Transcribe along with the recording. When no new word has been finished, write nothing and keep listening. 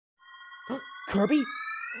Kirby?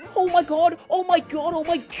 Oh my god! Oh my god! Oh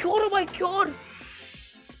my god! Oh my god!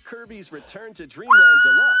 Kirby's Return to Dreamland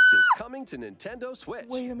Deluxe is coming to Nintendo Switch.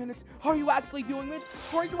 Wait a minute. Are you actually doing this?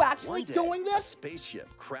 Are you actually doing A this? spaceship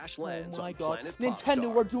crash lands Oh my on god. planet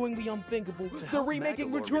Nintendo Popstar. are doing the unthinkable. They're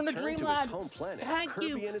remaking Magalore Return to return Dreamland. his home planet, Thank Kirby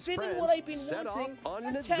you. and his This is friends what I've been set off wanting on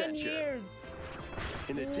an for 10 adventure. years.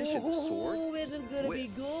 In addition to sword, This is gonna be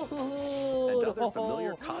whip, good. and other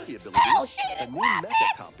familiar copy Cell abilities, shaded a new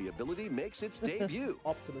mecha copy ability makes its debut.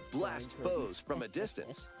 Optimus Blast Prime, Kirby. foes from a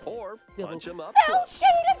distance, or Cell punch them up Cell close.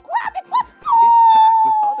 shaded graphics. Let's go! It's packed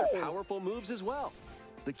with other powerful moves as well.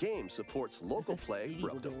 The game supports local play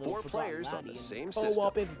for up to 4 players on the same system.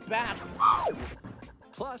 Co-op is back.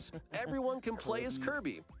 Plus, everyone can play as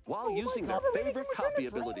Kirby while using their favorite copy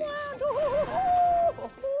abilities.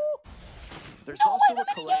 There's also a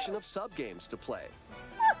collection of sub-games to play.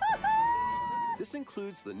 This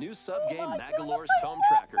includes the new sub-game Magalore's Tome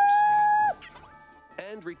Trackers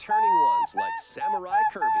and returning ones like Samurai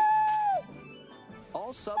Kirby.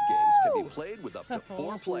 All sub-games can be played with up to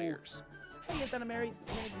 4 players. Hey, is that a married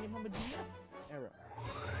game from a DS era?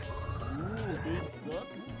 Ooh, big look.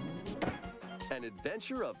 An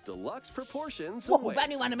adventure of deluxe proportions Whoa, awaits. that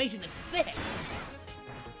new animation is sick.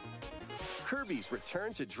 Kirby's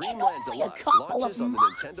Return to Dreamland only a Deluxe couple launches of on the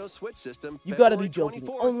months. Nintendo Switch system. You gotta be February joking.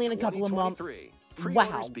 24th, Only in a couple of months. 2023.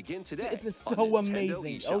 Pre-orders Wow. begin today. This is on so Nintendo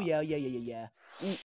amazing. eShop. Oh, yeah.